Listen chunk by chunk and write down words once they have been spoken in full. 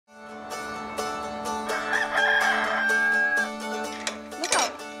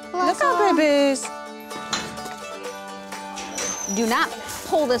Elvis! Do not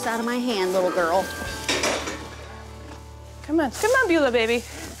pull this out of my hand, little girl. Come on, Beulah, baby.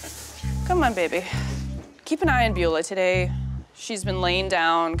 Come on, baby. Keep an eye on Beulah today. She's been laying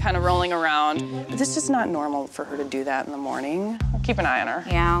down, kind of rolling around. This is not normal for her to do that in the morning. Keep an eye on her.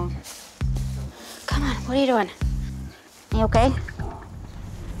 Yeah. Come on, what are you doing? You okay?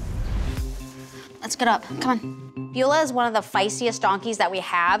 Let's get up, come on. Beulah is one of the feistiest donkeys that we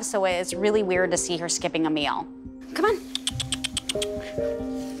have, so it's really weird to see her skipping a meal. Come on.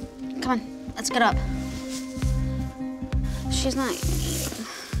 Come on, let's get up. She's not eating.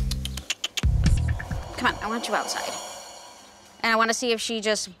 Come on, I want you outside. And I want to see if she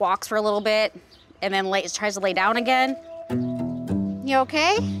just walks for a little bit and then tries to lay down again. You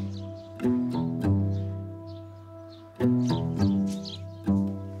okay?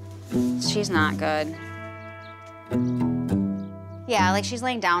 She's not good. Yeah, like she's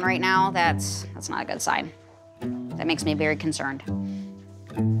laying down right now. That's not a good sign. That makes me very concerned.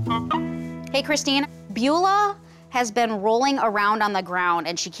 Hey, Christine. Beulah has been rolling around on the ground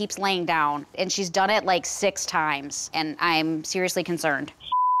and she keeps laying down. And she's done it like 6 times. And I'm seriously concerned.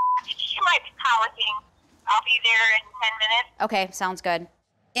 She might be colicking. I'll be there in 10 minutes. Okay, sounds good.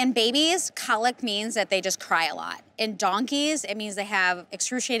 In babies, colic means that they just cry a lot. In donkeys, it means they have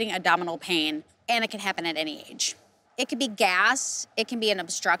excruciating abdominal pain, and it can happen at any age. It could be gas, it can be an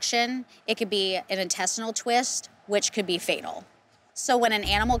obstruction, it could be an intestinal twist, which could be fatal. So when an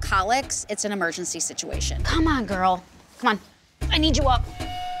animal colics, it's an emergency situation. Come on, girl. Come on. I need you up.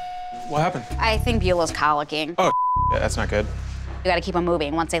 What happened? I think Beulah's colicking. Oh, yeah, that's not good. You gotta keep them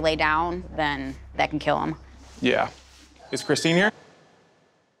moving. Once they lay down, then that can kill them. Yeah. Is Christine here?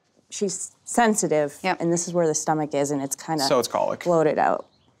 She's sensitive, Yep. and this is where the stomach is, and it's kind of So it's colic. bloated out.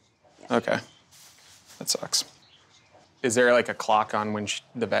 Okay. That sucks. Is there like a clock on when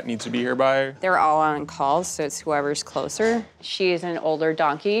the vet needs to be here by? They're all on calls, so it's whoever's closer. She is an older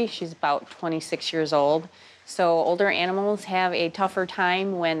donkey. She's about 26 years old. So older animals have a tougher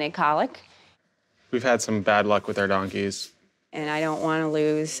time when they colic. We've had some bad luck with our donkeys. And I don't want to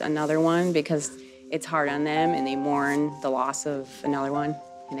lose another one because it's hard on them and they mourn the loss of another one.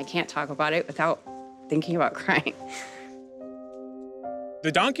 And I can't talk about it without thinking about crying.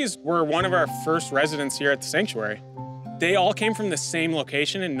 The donkeys were one of our first residents here at the sanctuary. They all came from the same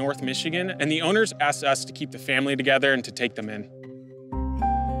location in North Michigan, and the owners asked us to keep the family together and to take them in.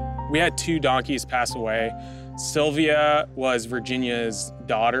 We had 2 donkeys pass away. Sylvia was Virginia's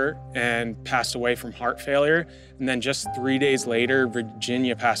daughter and passed away from heart failure. And then just 3 days later,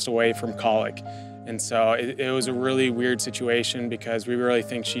 Virginia passed away from colic. And so it was a really weird situation because we really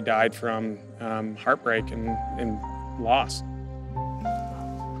think she died from heartbreak and loss.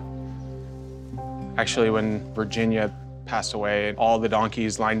 Actually, when Virginia passed away, all the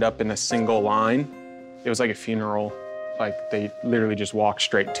donkeys lined up in a single line. It was like a funeral. Like they literally just walked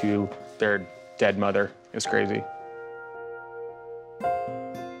straight to their dead mother. It was crazy.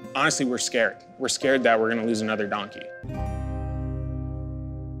 Honestly, we're scared. We're scared that we're gonna lose another donkey.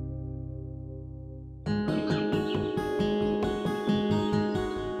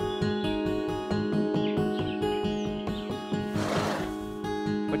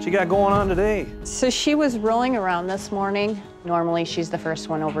 What you got going on today? So she was rolling around this morning. Normally, she's the first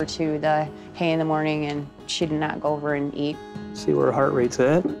one over to the hay in the morning, and she did not go over and eat. See where her heart rate's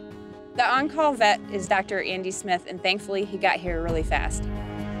at? The on-call vet is Dr. Andy Smith, and thankfully, he got here really fast.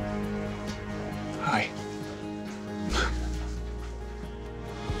 Hi.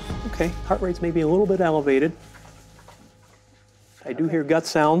 Okay, heart rate's maybe a little bit elevated. I do hear gut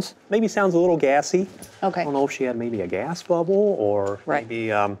sounds. Maybe sounds a little gassy. Okay. I don't know if she had maybe a gas bubble or Right.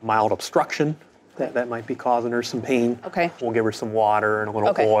 maybe mild obstruction. That might be causing her some pain. Okay. We'll give her some water and a little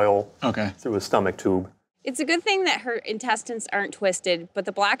Okay. oil Okay. through a stomach tube. It's a good thing that her intestines aren't twisted, but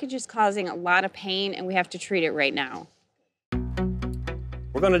the blockage is causing a lot of pain, and we have to treat it right now.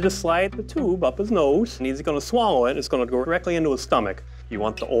 We're gonna just slide the tube up his nose, and he's gonna swallow it. It's gonna go directly into his stomach. You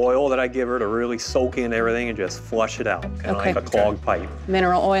want the oil that I give her to really soak in everything and just flush it out, kind of Okay. like a clogged pipe.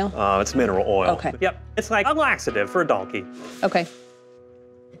 Mineral oil? It's mineral oil. Okay. Yep, it's like a laxative for a donkey. Okay.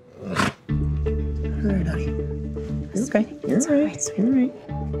 All right, honey. You're okay. You're all right. You're all right.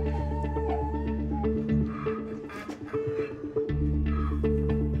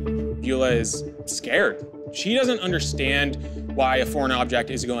 Beulah is scared. She doesn't understand why a foreign object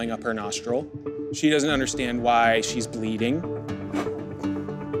is going up her nostril. She doesn't understand why she's bleeding.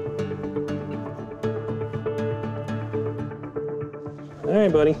 All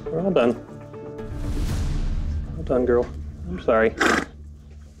right, buddy. We're all done. All done, girl. I'm sorry.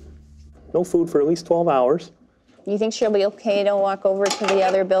 No food for at least 12 hours. You think she'll be okay to walk over to the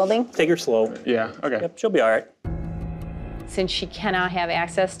other building? Take her slow. Yeah, okay. Yep, she'll be all right. Since she cannot have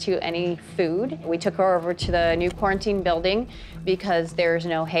access to any food, we took her over to the new quarantine building because there's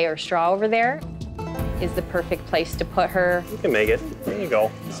no hay or straw over there. Is the perfect place to put her. You can make it. There you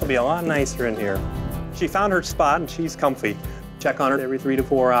go. This will be a lot nicer in here. She found her spot and she's comfy. Check on her every 3 to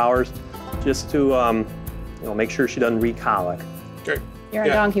 4 hours just to you know, make sure she doesn't re-colic. Great. You're on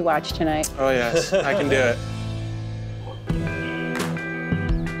donkey watch tonight. Oh, yes, I can do it.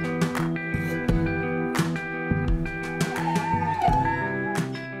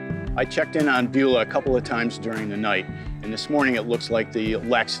 I checked in on Beulah a couple of times during the night, and this morning it looks like the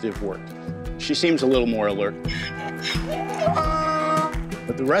laxative worked. She seems a little more alert.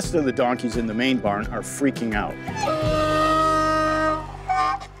 But the rest of the donkeys in the main barn are freaking out.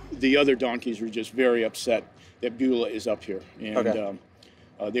 The other donkeys were just very upset that Beulah is up here. And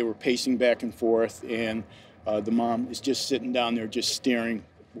they were pacing back and forth, and the mom is just sitting down there just staring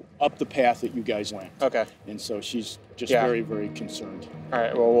up the path that you guys went. Okay. And so she's just very, very concerned. All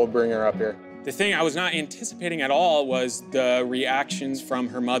right, well, we'll bring her up here. The thing I was not anticipating at all was the reactions from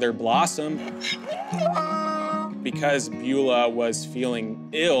her mother, Blossom. Because Beulah was feeling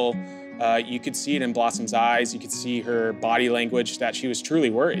ill, you could see it in Blossom's eyes. You could see her body language that she was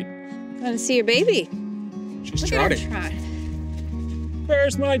truly worried. Want to see your baby? She's Look at her trotting. trot.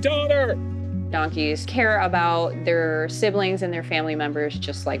 Where's my daughter? Donkeys care about their siblings and their family members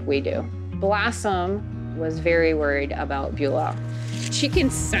just like we do. Blossom was very worried about Beulah. She can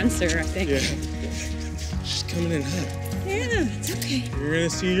sense her, I think. Yeah. She's coming in hot. Yeah, it's okay. You're gonna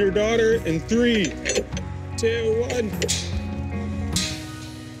see your daughter in 3, 2, 1.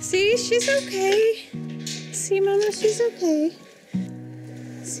 See, she's okay. See, Mama, she's okay.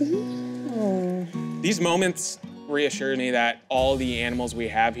 See? Oh. These moments reassure me that all the animals we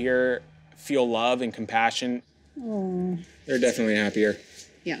have here feel love and compassion. Oh. They're definitely happier.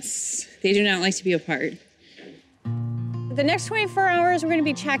 Yes, they do not like to be apart. The next 24 hours, we're gonna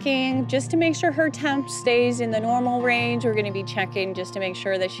be checking just to make sure her temp stays in the normal range. We're gonna be checking just to make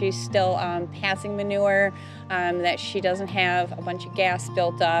sure that she's still passing manure, that she doesn't have a bunch of gas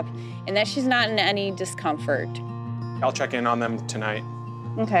built up, and that she's not in any discomfort. I'll check in on them tonight.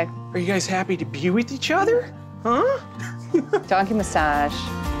 Okay. Are you guys happy to be with each other? Huh? Donkey massage.